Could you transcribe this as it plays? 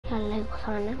Για λίγο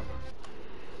θα είναι.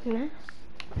 Ναι.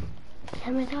 Και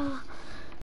μετά,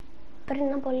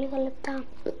 πριν από λίγα λεπτά,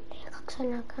 είχα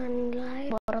ξανακάνει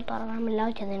live. Μπορώ τώρα να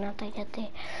μιλάω και δυνατά γιατί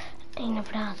είναι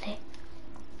βράδυ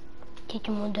και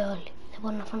κοιμούνται όλοι. Δεν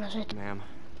μπορώ να φωνάζω έτσι.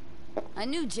 I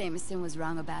knew Jameson was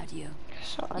wrong about you.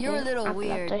 You're a little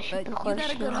weird, but you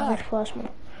got a good heart.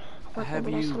 Have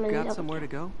you got somewhere to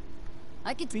go?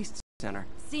 I could Beast Center.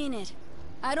 seen it.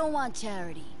 I don't want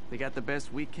charity. They got the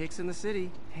best wheat cakes in the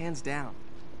city, hands down.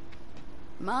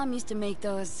 Mom used to make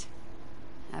those.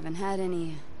 Haven't had any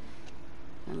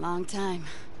in a long time.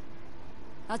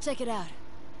 I'll check it out.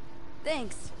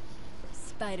 Thanks,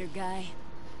 spider guy.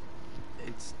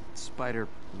 It's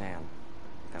Spider-Man.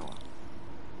 Oh well.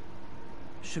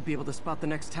 Should be able to spot the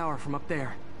next tower from up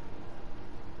there.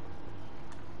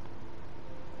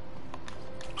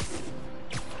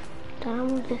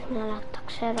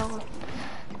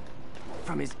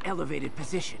 From his elevated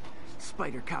position,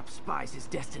 Spider Cop spies his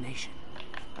destination.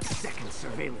 A second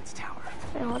surveillance tower.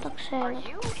 Are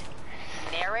you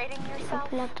narrating yourself?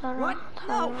 What?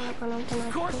 No!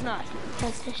 Of course not!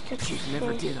 She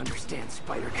never did understand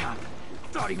Spider Cop.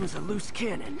 Thought he was a loose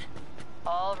cannon.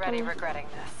 Already regretting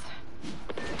this.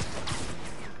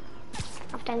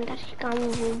 Αυτά είναι τα αρχικά μου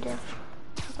βίντεο.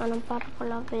 Θα κάνω πάρα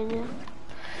πολλά βίντεο.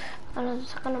 Αλλά δεν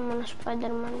θα κάνω μόνο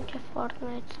spiderman και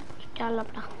Fortnite. Θα πω και άλλα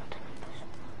πράγματα.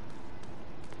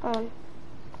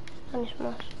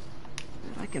 Δανεισμός.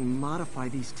 I can modify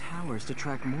these towers to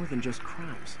track more than just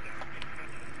crimes.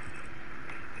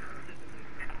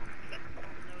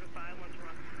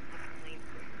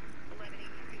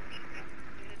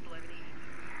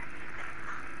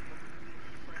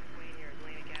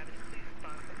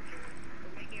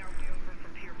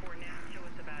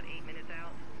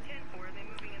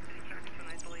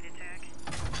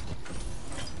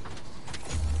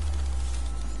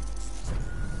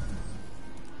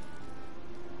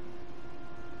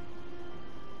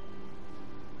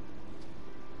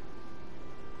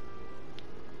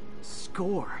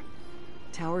 Score.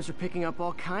 Towers are picking up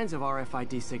all kinds of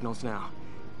RFID signals now,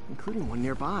 including one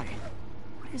nearby.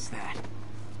 What is that?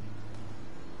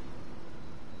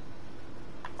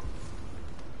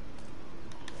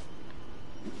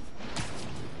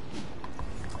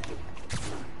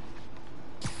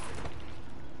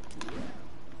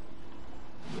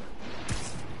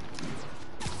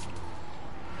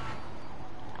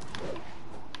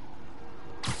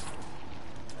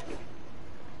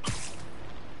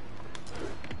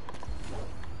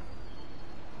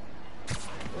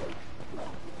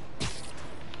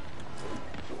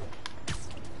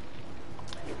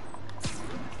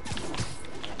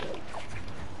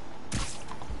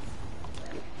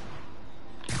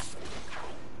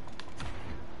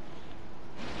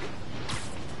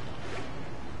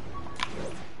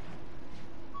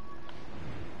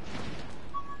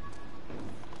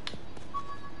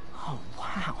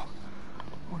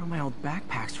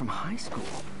 Backpacks from high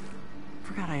school.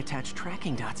 Forgot I attached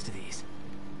tracking dots to these.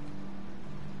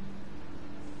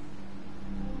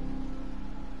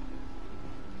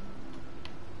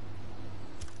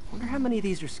 Wonder how many of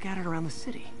these are scattered around the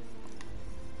city.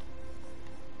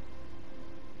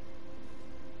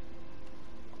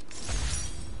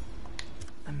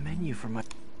 A menu for my...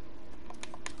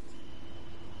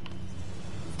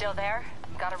 Still there?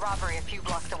 Got a robbery a few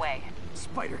blocks away.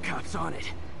 Spider Cop's on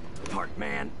it. Part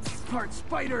man, part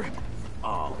spider,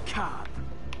 all cop.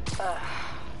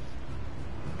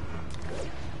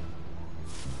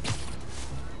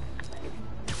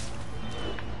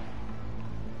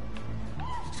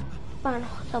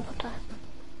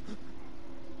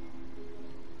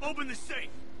 Open the safe.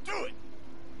 Do it.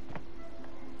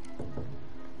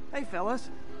 Hey, fellas.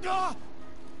 Ah!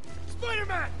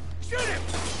 Spider-Man! Shoot him!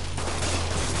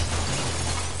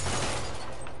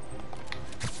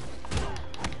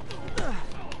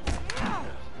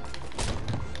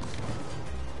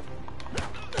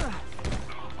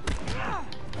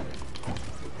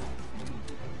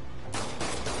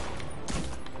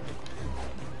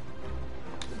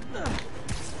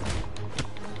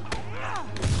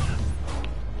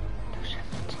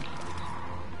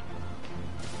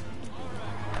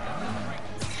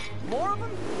 More of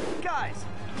them? Guys,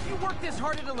 if you worked this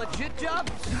hard at a legit job,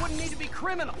 you wouldn't need to be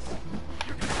criminals.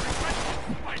 You're gonna regret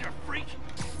this, spider freak!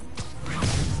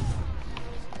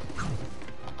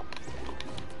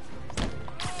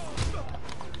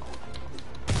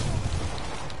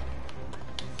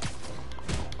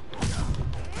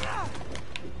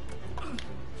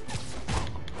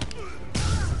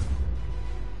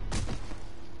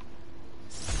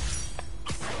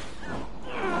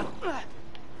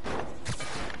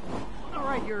 All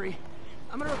right, Yuri.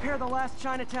 I'm gonna repair the last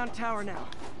Chinatown tower now.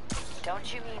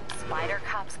 Don't you mean Spider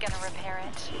Cop's gonna repair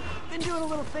it? Been doing a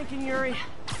little thinking, Yuri.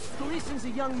 Policing's a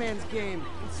young man's game.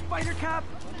 And Spider Cop,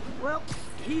 well,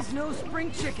 he's no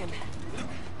spring chicken.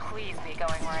 Please be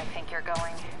going where I think you're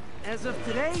going. As of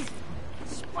today,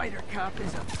 Spider Cop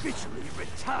is officially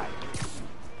retired.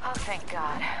 Oh, thank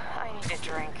God. I need a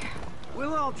drink.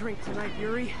 We'll all drink tonight,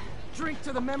 Yuri. Drink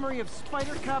to the memory of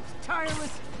Spider Cop's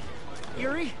tireless...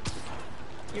 Yuri?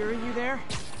 Yuri, you there?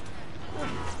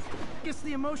 Guess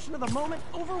the emotion of the moment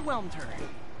overwhelmed her.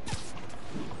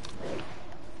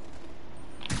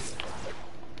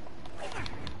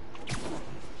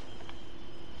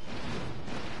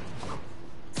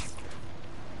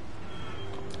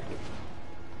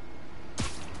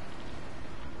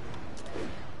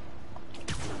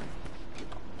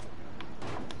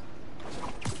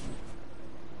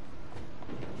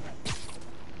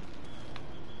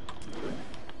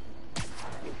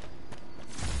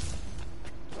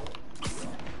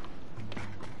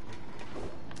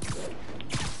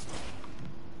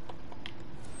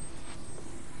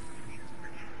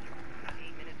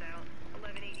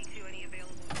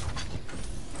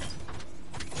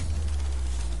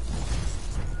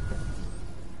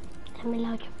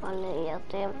 Μιλάω και πάλι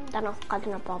γιατί δεν έχω κάτι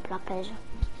να πω, απλά παίζω.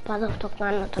 Πάντα αυτό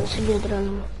κάνω όταν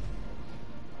συγκεντρώνομαι.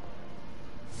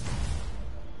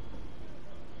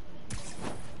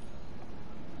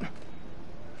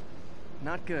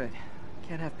 Not good.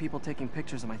 Can't have people taking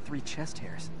pictures of my 3 chest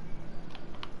hairs.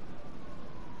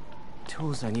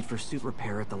 Tools I need for suit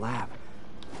repair at the lab.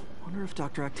 Wonder if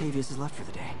Dr. Octavius is left for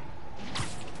the day.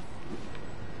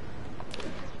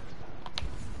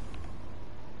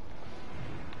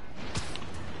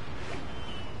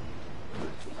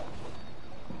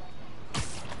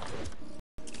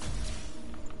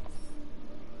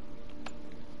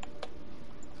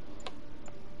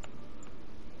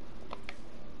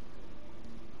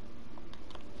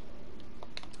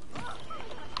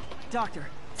 Doctor,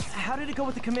 how did it go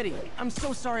with the committee? I'm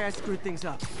so sorry I screwed things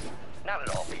up. Not at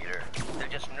all, Peter. They're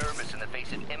just nervous in the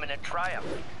face of imminent triumph.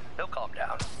 They'll calm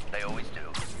down. They always do.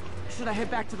 Should I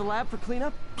head back to the lab for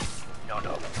cleanup? No.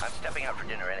 I'm stepping out for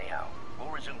dinner anyhow. We'll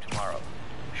resume tomorrow.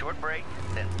 Short break,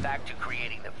 then back to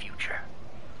creating the future.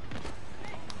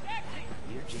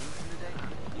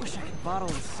 Wish I could bottle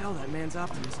and sell that man's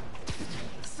optimism.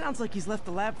 Sounds like he's left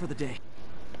the lab for the day.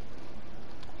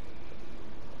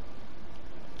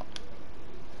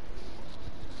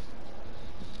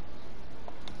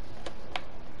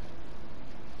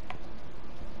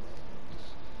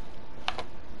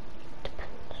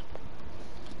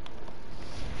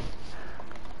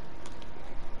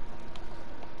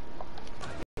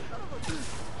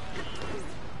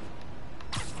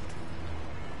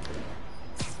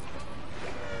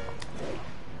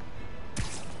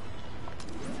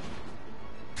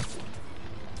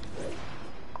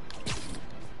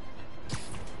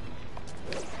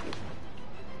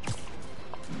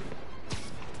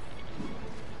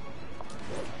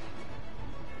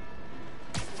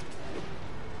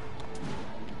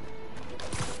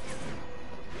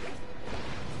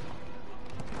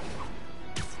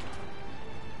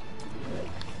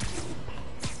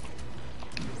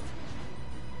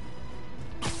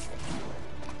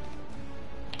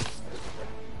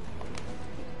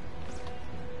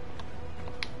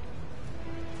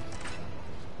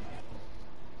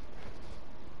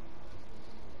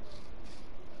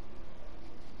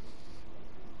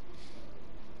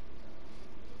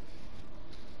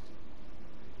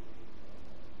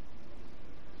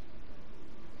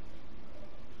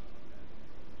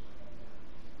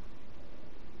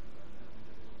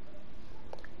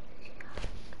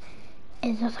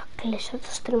 Εδώ θα κλείσω το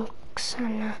stream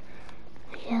ξανά,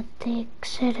 γιατί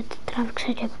ξέρετε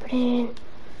τράβηξα και πριν,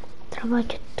 τραβάω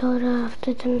και τώρα. Αυτό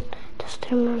ήταν το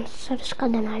stream. Αν σας αρέσει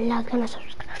κάντε ένα like, ένα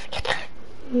subscribe και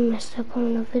με στο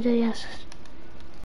επόμενο βίντεο. Γεια σας.